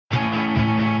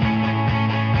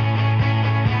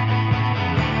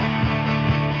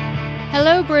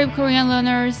Hello, brave Korean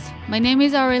learners. My name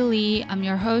is Ari Lee. I'm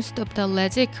your host of the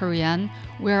Legit Korean,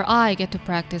 where I get to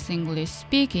practice English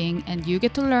speaking and you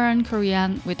get to learn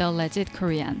Korean with a legit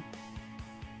Korean.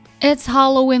 It's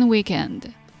Halloween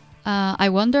weekend. I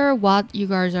wonder what you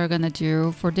guys are gonna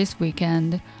do for this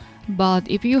weekend. But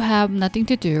if you have nothing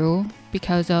to do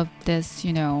because of this,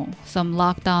 some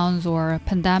lockdowns or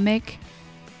pandemic,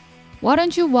 why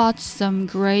don't you watch some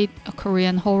great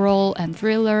Korean horror and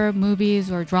thriller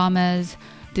movies or dramas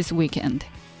this weekend?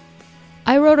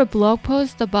 I wrote a blog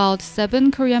post about 7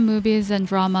 Korean movies and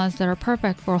dramas that are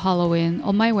perfect for Halloween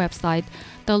on my website,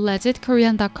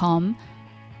 thelegitkorean.com.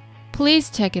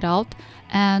 Please check it out.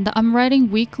 And I'm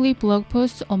writing weekly blog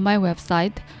posts on my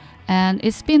website. And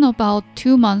it's been about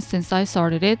 2 months since I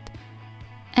started it.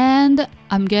 And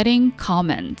I'm getting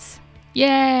comments.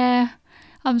 Yeah,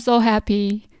 I'm so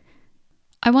happy.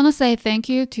 I want to say thank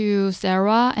you to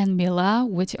Sarah and Mila,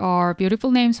 which are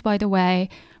beautiful names by the way,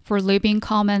 for leaving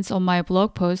comments on my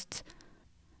blog posts.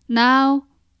 Now,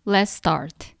 let's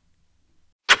start.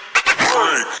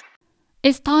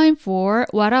 It's time for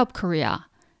What Up Korea.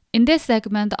 In this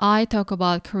segment, I talk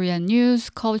about Korean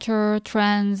news, culture,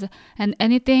 trends, and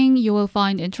anything you will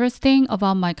find interesting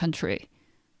about my country.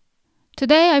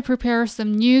 Today, I prepare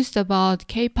some news about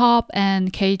K-pop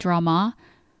and K-drama.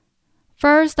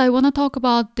 First, I want to talk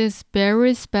about this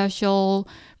very special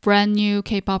brand new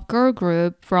K-pop girl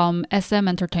group from SM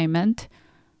Entertainment.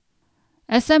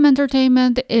 SM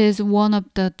Entertainment is one of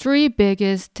the 3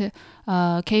 biggest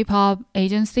K-pop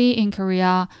agency in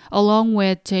Korea, along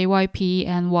with JYP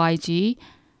and YG.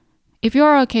 If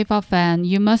you're a K-pop fan,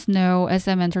 you must know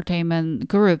SM Entertainment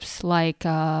groups like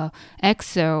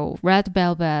EXO, Red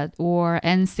Velvet, or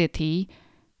NCT.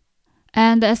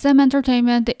 And SM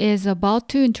Entertainment is about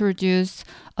to introduce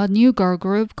a new girl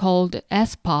group called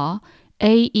aespa,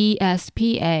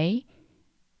 AESPA.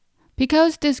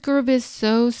 Because this group is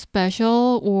so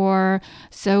special or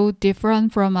so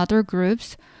different from other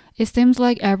groups, it seems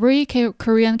like every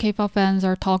Korean K-pop fans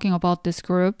are talking about this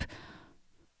group.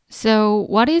 So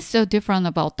what is so different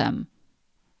about them?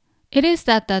 It is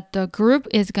that the group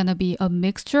is going to be a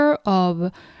mixture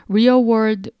of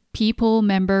real-world people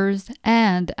members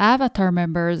and avatar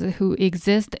members who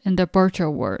exist in the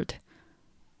virtual world.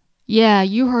 Yeah,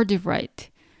 you heard it right.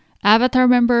 Avatar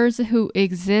members who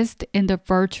exist in the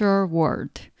virtual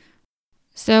world.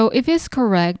 So if it's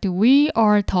correct, we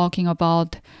are talking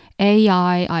about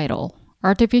AI idol,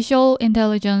 artificial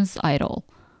intelligence idol.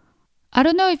 I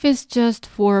don't know if it's just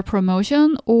for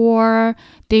promotion or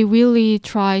they really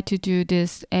try to do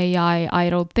this AI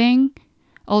idol thing,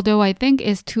 although I think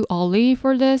it's too early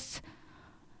for this.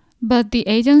 But the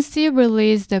agency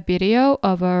released a video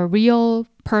of a real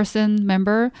person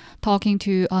member talking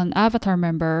to an avatar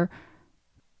member,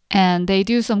 and they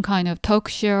do some kind of talk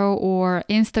show or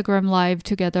Instagram live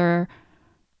together.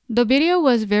 The video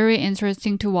was very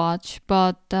interesting to watch,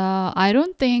 but I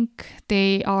don't think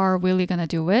they are really gonna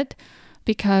do it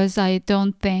because I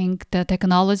don't think the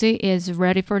technology is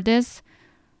ready for this.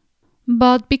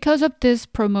 But because of this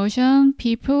promotion,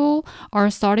 people are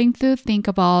starting to think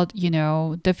about,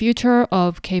 the future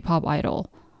of K-pop idol.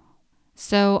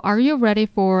 So are you ready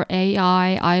for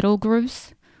AI idol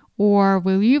groups? Or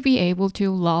will you be able to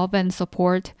love and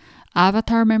support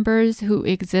avatar members who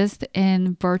exist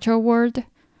in virtual world?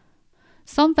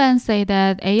 Some fans say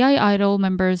that AI idol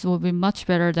members will be much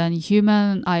better than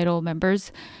human idol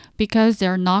members because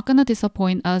they're not going to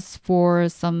disappoint us for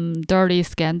some dirty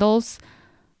scandals.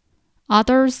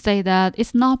 Others say that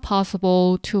it's not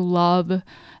possible to love,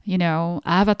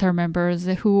 avatar members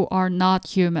who are not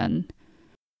human.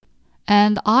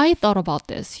 And I thought about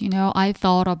this, I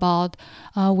thought about,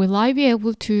 will I be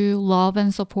able to love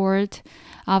and support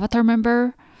avatar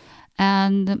member?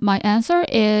 And my answer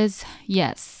is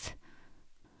yes.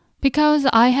 Because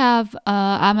I have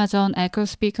Amazon Echo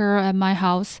speaker at my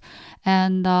house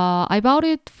and I bought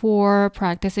it for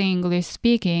practicing English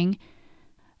speaking.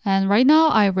 And right now,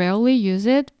 I rarely use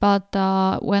it, but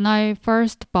when I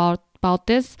first bought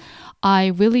this, I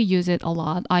really use it a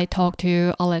lot. I talk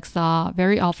to Alexa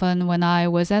very often when I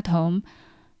was at home.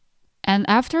 And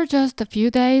after just a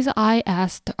few days, I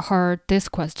asked her this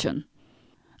question.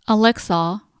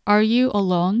 Alexa, are you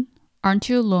alone? Aren't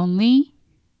you lonely?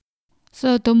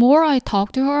 So the more I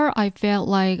talk to her, I felt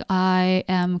like I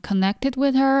am connected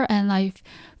with her and I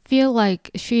feel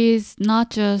like she's not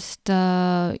just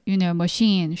a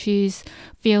machine. She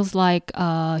feels like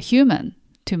a human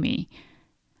to me.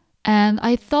 And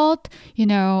I thought,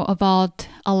 about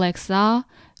Alexa,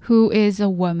 who is a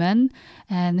woman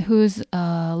and who's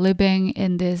living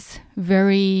in this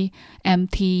very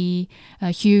empty,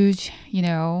 huge,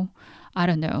 I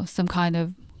don't know, some kind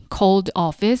of cold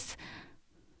office.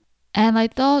 And I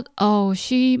thought, oh,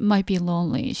 she might be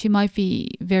lonely. She might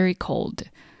be very cold.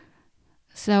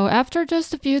 So after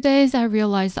just a few days, I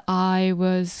realized I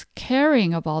was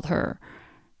caring about her.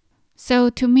 So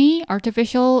to me,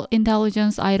 artificial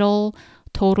intelligence idol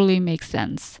totally makes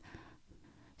sense.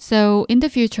 So in the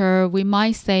future, we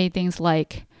might say things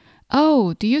like,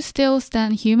 oh, do you still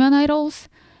stand human idols?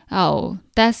 Oh,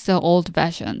 that's the old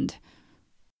fashioned.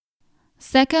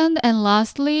 Second and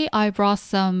lastly, I brought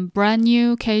some brand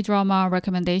new K-drama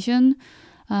recommendation.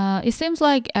 It seems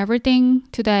like everything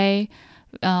today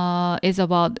is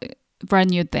about brand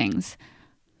new things.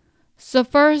 So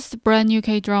first brand new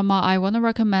K-drama I want to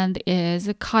recommend is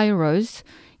Kairos,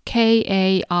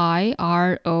 Kairos.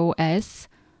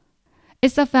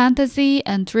 It's a fantasy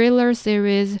and thriller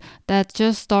series that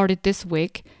just started this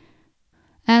week.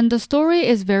 And the story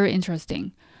is very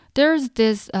interesting. There's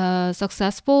this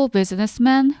successful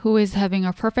businessman who is having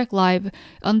a perfect life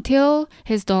until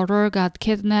his daughter got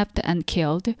kidnapped and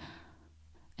killed.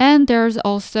 And there's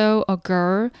also a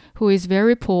girl who is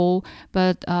very poor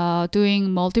but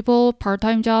doing multiple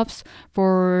part-time jobs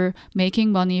for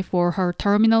making money for her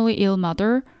terminally ill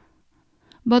mother.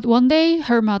 But one day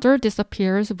her mother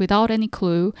disappears without any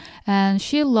clue and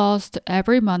she lost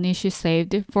every money she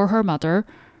saved for her mother.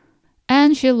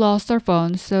 And she lost her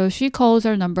phone, so she calls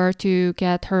her number to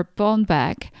get her phone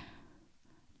back.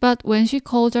 But when she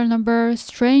calls her number,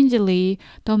 strangely,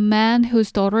 the man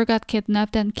whose daughter got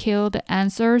kidnapped and killed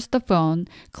answers the phone,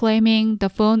 claiming the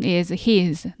phone is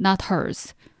his, not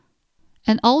hers.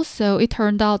 And also, it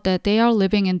turned out that they are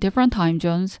living in different time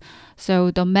zones. So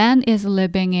the man is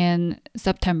living in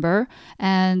September,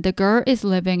 and the girl is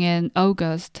living in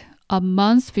August, a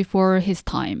month before his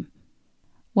time.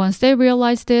 Once they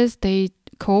realize this, they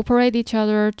cooperate each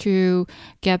other to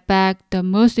get back the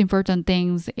most important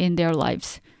things in their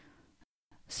lives.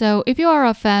 So if you are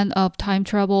a fan of time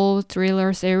travel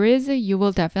thriller series, you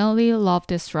will definitely love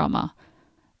this drama.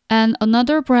 And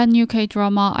another brand new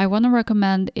K-drama I want to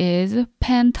recommend is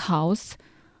Penthouse.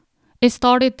 It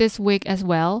started this week as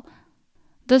well.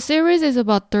 The series is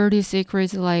about 30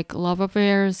 secrets like love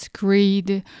affairs,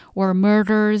 greed, or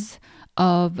murders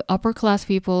of upper class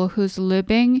people who's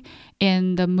living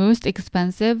in the most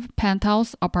expensive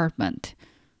penthouse apartment.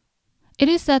 It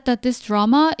is said that this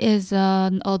drama is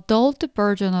an adult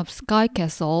version of Sky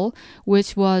Castle,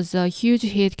 which was a huge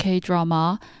hit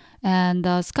K-drama.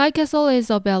 And Sky Castle is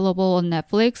available on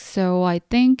Netflix, so I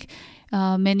think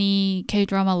many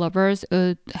K-drama lovers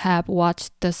would have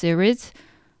watched the series.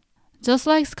 Just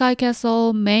like Sky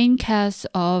Castle, main cast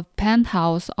of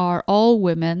Penthouse are all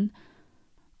women.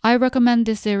 I recommend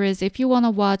this series if you want to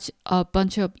watch a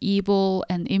bunch of evil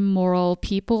and immoral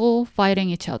people fighting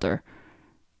each other.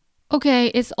 Okay,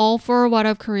 it's all for What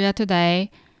Up Korea today.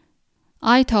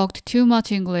 I talked too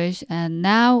much English and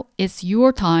now it's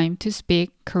your time to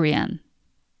speak Korean.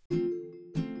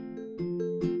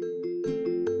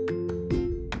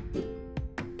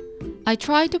 I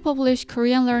tried to publish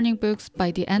Korean learning books by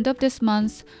the end of this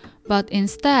month, but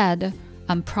instead,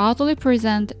 I'm proudly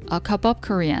present a KPop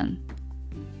Korean.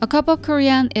 A KPop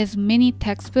Korean is mini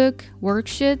textbook,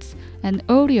 worksheets, and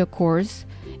audio course.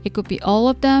 It could be all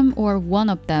of them or one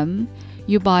of them.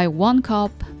 You buy one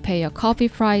cup, pay a coffee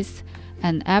price,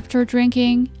 and after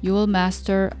drinking, you will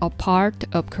master a part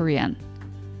of Korean.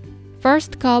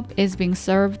 First cup is being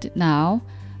served now.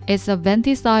 It's a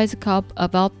venti-sized cup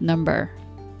about number.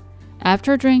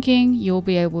 After drinking, you'll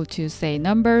be able to say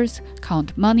numbers,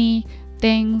 count money,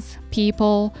 things,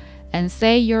 people, and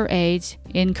say your age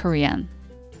in Korean.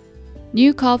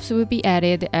 New cups will be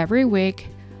added every week.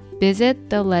 Visit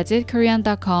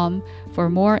thelegitkorean.com for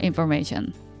more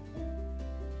information.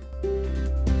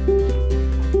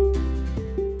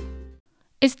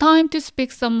 It's time to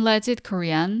speak some legit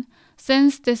Korean.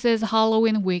 Since this is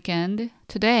Halloween weekend,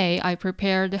 today I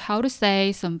prepared how to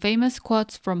say some famous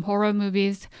quotes from horror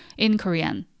movies in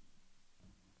Korean.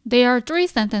 There are 3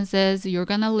 sentences you're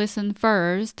gonna listen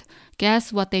first.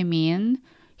 Guess what they mean.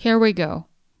 Here we go.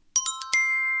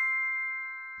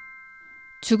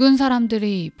 죽은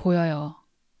사람들이 보여요.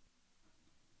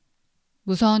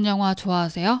 무서운 영화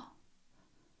좋아하세요?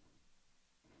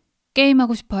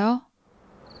 게임하고 싶어요?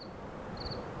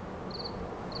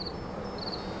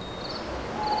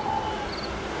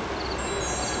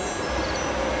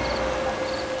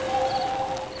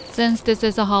 Since this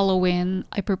is a Halloween,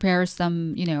 I prepared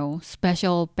some,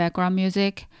 special background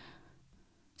music.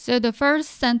 So the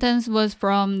first sentence was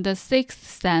from The Sixth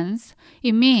Sense.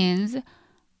 It means,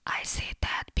 I see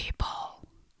dead people.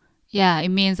 Yeah, it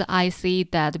means I see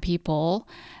dead people.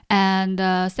 And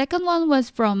the second one was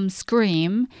from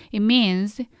Scream. It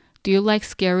means, do you like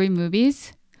scary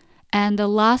movies? And the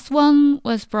last one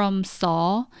was from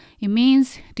Saw. It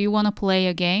means, do you want to play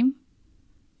a game?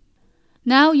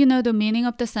 Now you know the meaning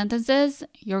of the sentences.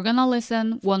 You're gonna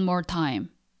listen one more time.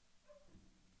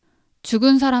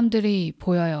 죽은 사람들이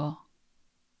보여요.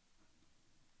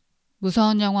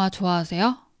 무서운 영화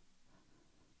좋아하세요?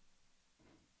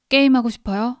 게임하고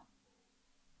싶어요?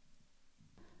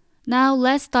 Now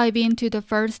let's dive into the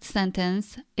first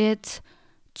sentence. It's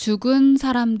죽은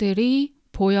사람들이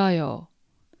보여요.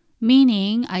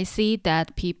 Meaning, I see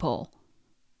dead people.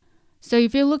 So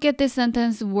if you look at this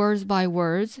sentence words by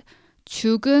words,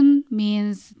 죽은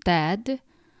means dead,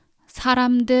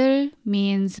 사람들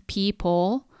means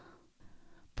people,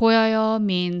 보여요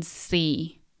means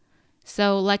see.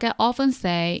 So like I often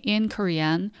say in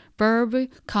Korean, verb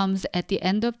comes at the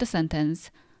end of the sentence.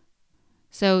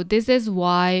 So this is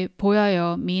why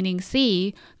보여요 meaning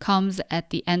see comes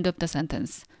at the end of the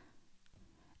sentence.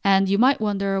 And you might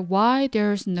wonder why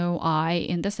there's no I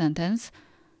in the sentence.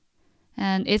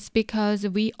 And it's because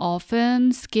we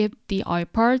often skip the I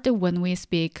part when we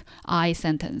speak I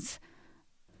sentence.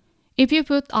 If you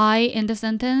put I in the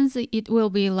sentence, it will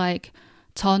be like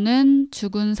저는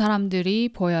죽은 사람들이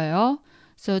보여요.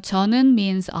 So 저는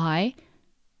means I.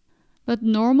 But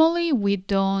normally we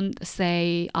don't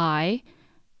say I.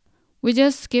 We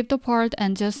just skip the part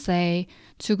and just say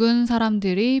죽은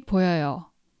사람들이 보여요.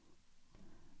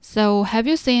 So have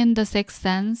you seen The Sixth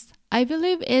Sense? I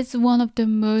believe it's one of the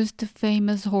most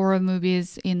famous horror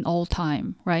movies in all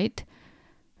time, right?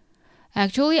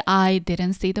 Actually, I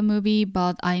didn't see the movie,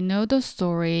 but I know the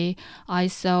story. I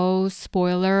saw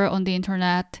spoiler on the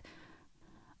internet.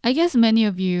 I guess many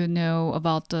of you know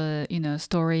about the,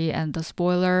 story and the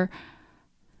spoiler.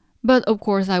 But of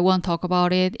course, I won't talk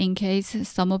about it in case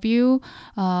some of you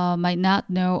might not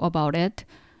know about it.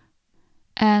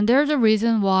 And there's a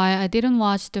reason why I didn't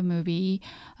watch the movie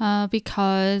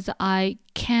because I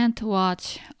can't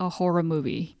watch a horror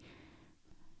movie.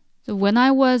 So when I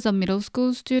was a middle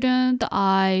school student,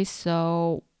 I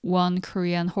saw one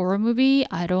Korean horror movie.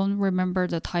 I don't remember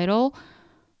the title.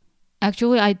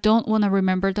 Actually, I don't want to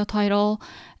remember the title.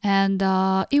 And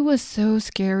it was so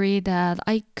scary that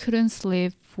I couldn't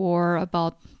sleep for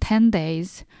about 10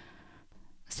 days.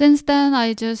 Since then,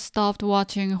 I just stopped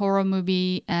watching horror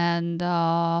movie and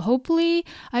hopefully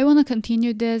I want to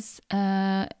continue this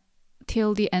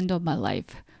till the end of my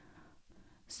life.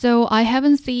 So I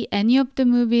haven't seen any of the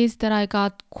movies that I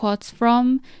got quotes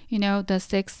from, The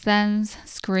Sixth Sense,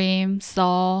 Scream,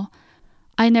 Saw.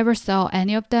 I never saw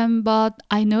any of them, but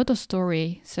I know the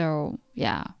story. So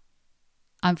yeah,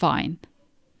 I'm fine.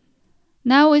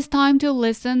 Now it's time to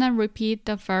listen and repeat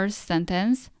the first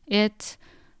sentence. It's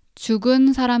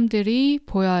죽은 사람들이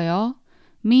보여요,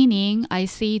 meaning I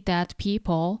see dead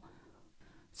people.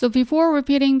 So before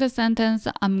repeating the sentence,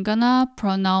 I'm gonna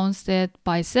pronounce it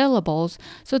by syllables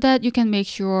so that you can make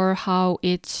sure how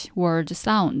each word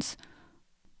sounds.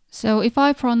 So if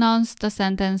I pronounce the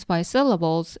sentence by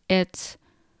syllables, it's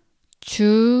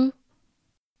죽은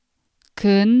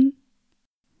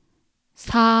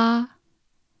사람들이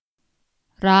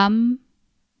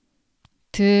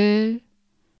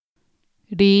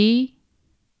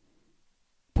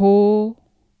보여요.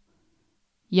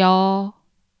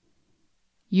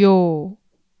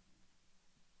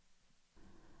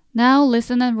 Now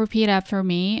listen and repeat after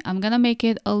me. I'm gonna make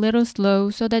it a little slow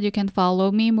so that you can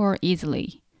follow me more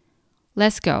easily.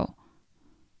 Let's go.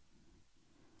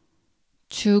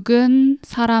 죽은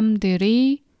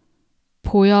사람들이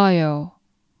보여요.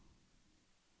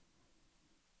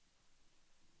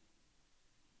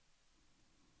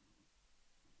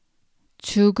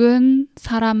 죽은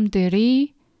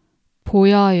사람들이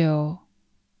보여요.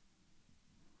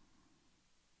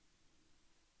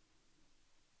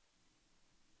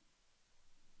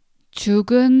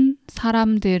 죽은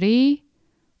사람들이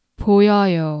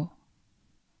보여요.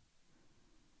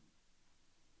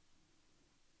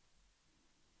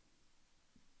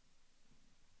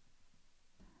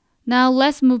 Now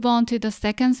let's move on to the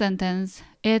second sentence.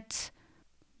 It's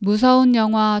무서운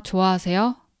영화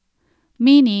좋아하세요?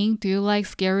 Meaning, do you like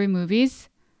scary movies?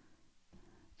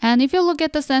 And if you look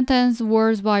at the sentence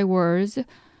words by words,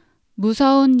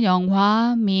 무서운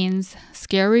영화 means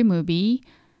scary movie.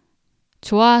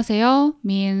 좋아하세요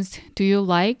means do you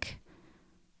like?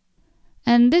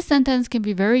 And this sentence can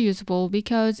be very useful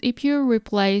because if you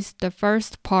replace the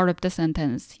first part of the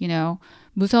sentence,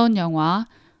 무서운 영화,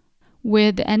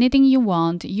 with anything you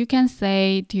want, you can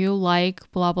say, do you like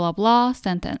blah blah blah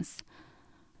sentence.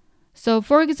 So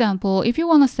for example, if you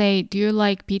want to say, do you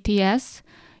like BTS?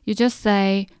 You just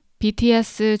say,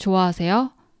 BTS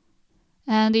좋아하세요?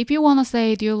 And if you want to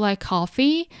say, do you like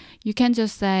coffee? You can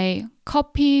just say,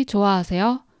 커피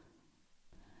좋아하세요?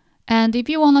 And if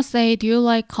you want to say, do you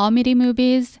like comedy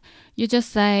movies? You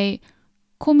just say,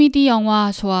 코미디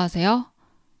영화 좋아하세요?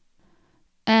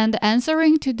 And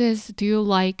answering to this do you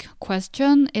like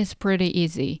question is pretty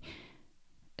easy.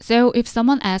 So if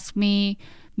someone asks me,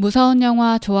 무서운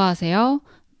영화 좋아하세요?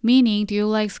 Meaning, do you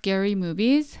like scary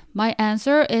movies? My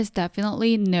answer is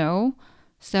definitely no.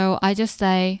 So I just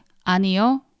say,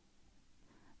 아니요.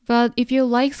 But if you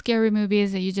like scary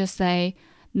movies, you just say,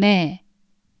 네.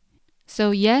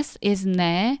 So yes is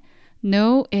네,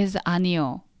 no is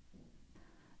아니요.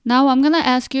 Now I'm gonna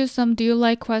ask you some do you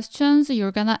like questions.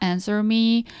 You're gonna answer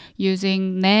me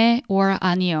using 네 or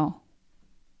아니요.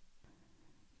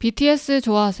 BTS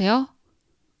좋아하세요?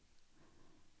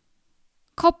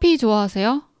 커피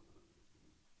좋아하세요?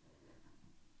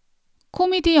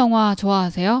 코미디 영화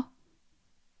좋아하세요?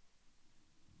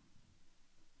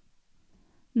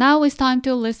 Now it's time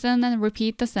to listen and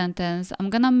repeat the sentence. I'm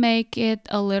gonna make it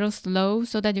a little slow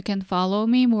so that you can follow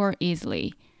me more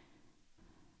easily.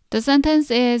 The sentence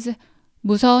is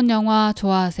무서운 영화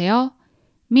좋아하세요?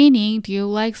 Meaning, do you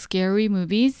like scary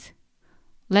movies?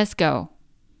 Let's go.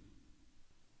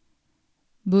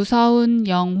 무서운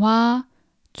영화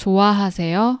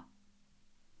좋아하세요?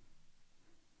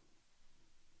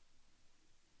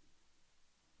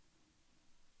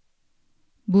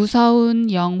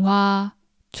 무서운 영화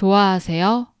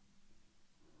좋아하세요?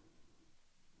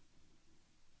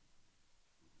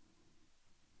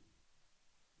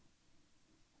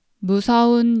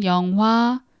 무서운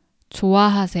영화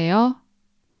좋아하세요?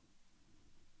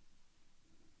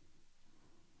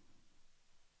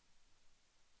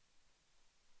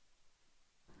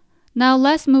 Now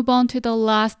let's move on to the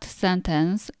last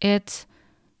sentence. It's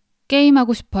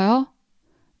게임하고 싶어요?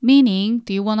 Meaning,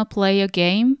 do you want to play a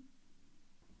game?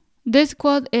 This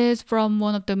quote is from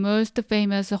one of the most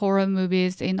famous horror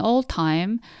movies in all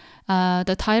time.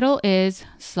 The title is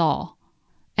Saw.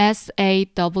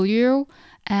 SAW.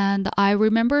 And I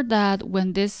remember that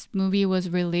when this movie was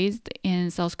released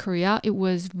in South Korea, it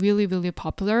was really, really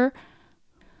popular.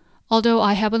 Although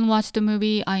I haven't watched the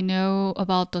movie, I know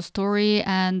about the story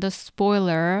and the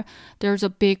spoiler. There's a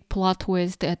big plot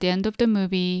twist at the end of the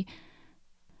movie.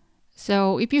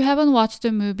 So if you haven't watched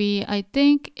the movie, I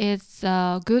think it's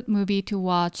a good movie to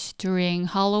watch during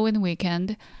Halloween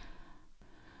weekend.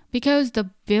 Because the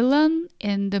villain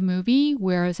in the movie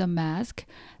wears a mask,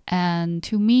 and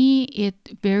to me,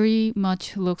 it very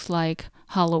much looks like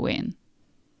Halloween.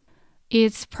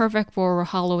 It's perfect for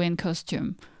Halloween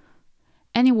costume.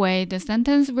 Anyway, the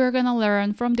sentence we're gonna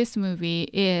learn from this movie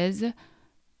is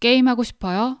게임하고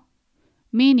싶어요?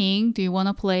 Meaning, do you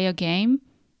wanna play a game?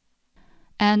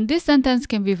 And this sentence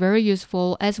can be very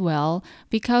useful as well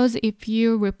because if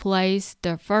you replace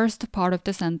the first part of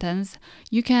the sentence,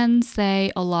 you can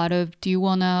say a lot of do you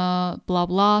wanna blah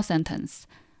blah sentence.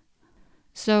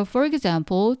 So for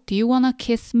example, do you wanna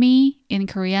kiss me in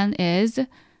Korean is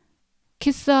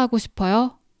키스하고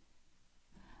싶어요?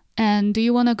 And do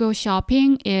you wanna go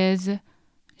shopping is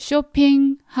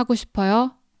쇼핑하고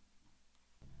싶어요?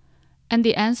 And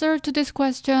the answer to this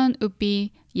question would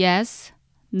be yes,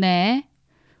 네,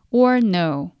 or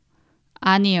no,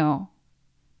 아니요.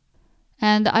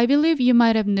 And I believe you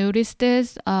might have noticed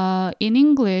this. In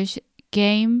English,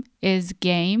 game is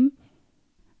game.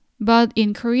 But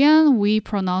in Korean, we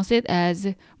pronounce it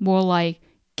as more like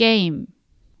game.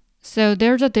 So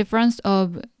there's a difference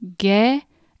of 게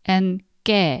and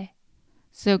게.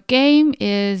 So game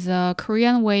is a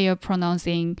Korean way of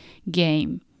pronouncing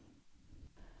game.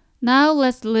 Now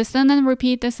let's listen and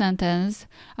repeat the sentence.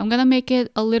 I'm gonna make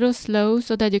it a little slow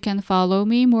so that you can follow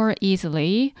me more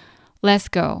easily. Let's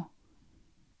go.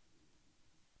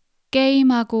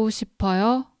 게임하고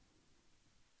싶어요?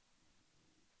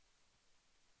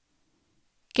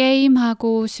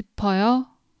 게임하고 싶어요?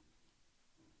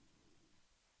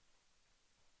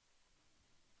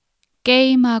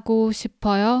 게임하고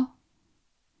싶어요?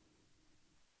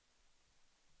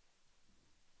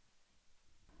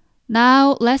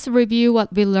 Now, let's review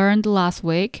what we learned last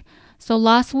week. So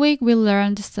last week, we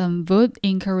learned some good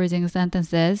encouraging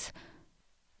sentences.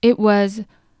 It was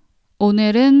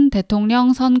오늘은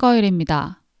대통령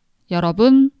선거일입니다.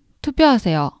 여러분,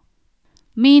 투표하세요.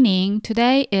 Meaning,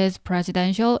 today is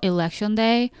presidential election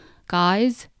day.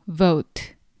 Guys,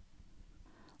 vote.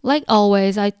 Like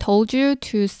always, I told you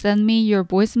to send me your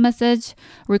voice message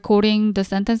recording the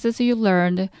sentences you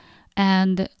learned.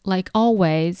 And like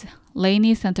always,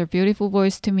 Lainey sent her beautiful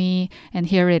voice to me, and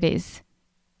here it is.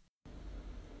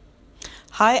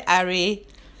 Hi, Ari.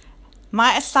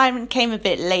 My assignment came a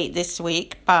bit late this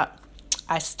week, but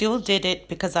I still did it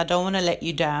because I don't want to let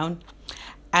you down.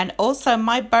 And also,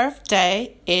 my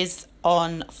birthday is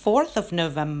on 4th of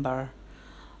November.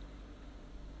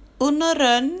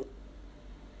 오늘은,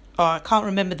 I can't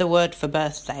remember the word for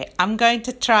birthday. I'm going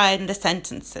to try in the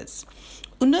sentences.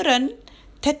 오늘은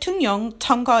대통령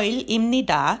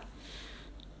선거일입니다.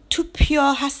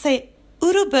 투표하세요.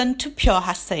 여러분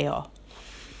투표하세요.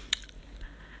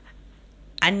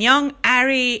 안녕,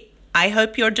 Ari. I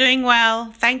hope you're doing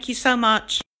well. Thank you so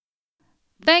much.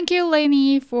 Thank you,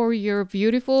 Lainey, for your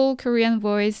beautiful Korean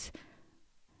voice.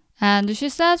 And she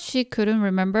said she couldn't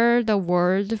remember the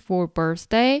word for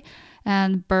birthday.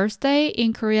 And birthday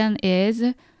in Korean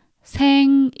is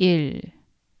생일.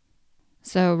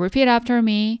 So repeat after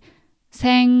me.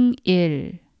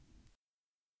 생일.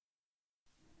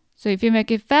 So if you make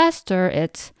it faster,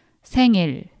 it's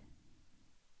생일.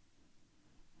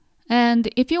 And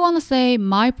if you want to say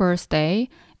my birthday,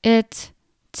 it's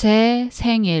제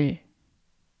생일.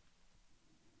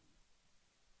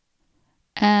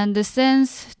 And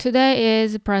since today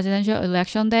is presidential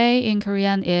election day in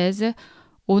Korean is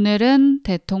오늘은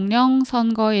대통령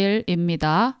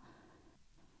선거일입니다.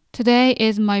 Today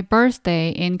is my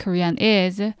birthday in Korean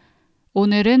is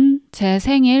오늘은 제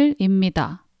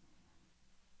생일입니다.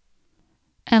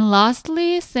 And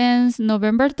lastly, since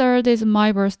November 3rd is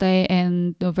my birthday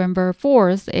and November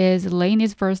 4th is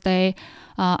Lainey's birthday,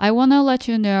 I want to let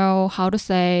you know how to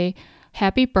say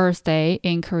happy birthday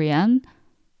in Korean.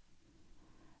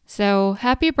 So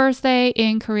happy birthday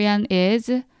in Korean is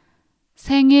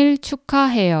생일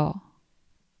축하해요.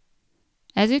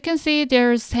 As you can see,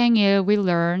 there's 생일 we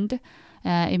learned.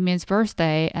 It means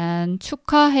birthday, and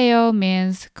축하해요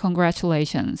means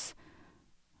congratulations.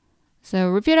 So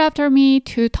repeat after me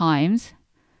 2 times.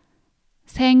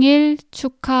 생일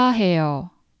축하해요.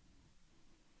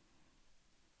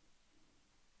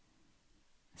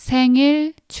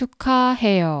 생일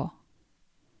축하해요.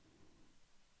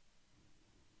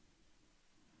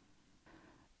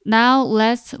 Now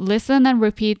let's listen and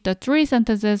repeat the 3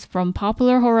 sentences from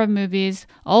popular horror movies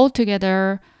all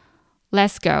together.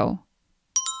 Let's go.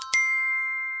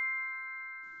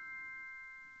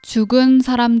 죽은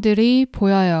사람들이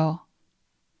보여요.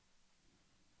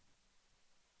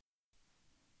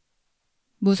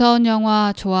 무서운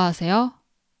영화 좋아하세요?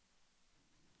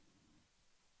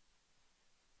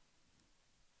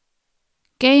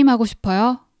 게임하고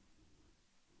싶어요?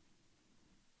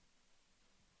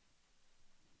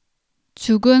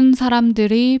 죽은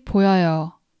사람들이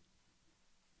보여요.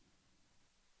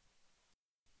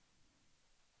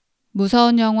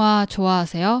 무서운 영화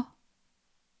좋아하세요?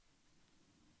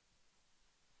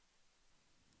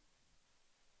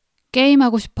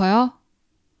 게임하고 싶어요?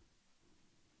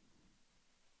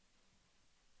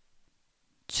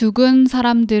 죽은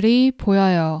사람들이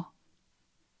보여요.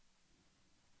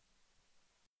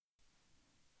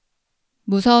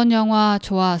 무서운 영화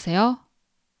좋아하세요?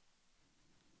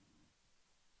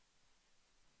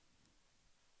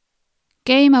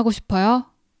 게임하고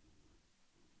싶어요?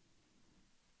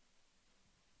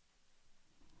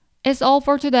 It's all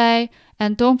for today,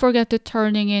 and don't forget to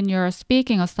turning in your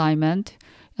speaking assignment.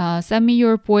 Send me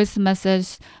your voice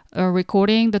message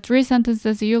recording the 3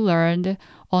 sentences you learned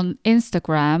on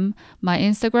Instagram. My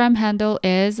Instagram handle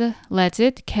is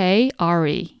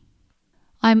legitkre.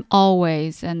 I'm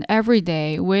always and every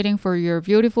day waiting for your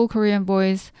beautiful Korean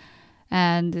voice,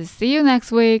 and see you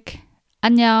next week.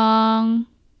 안녕!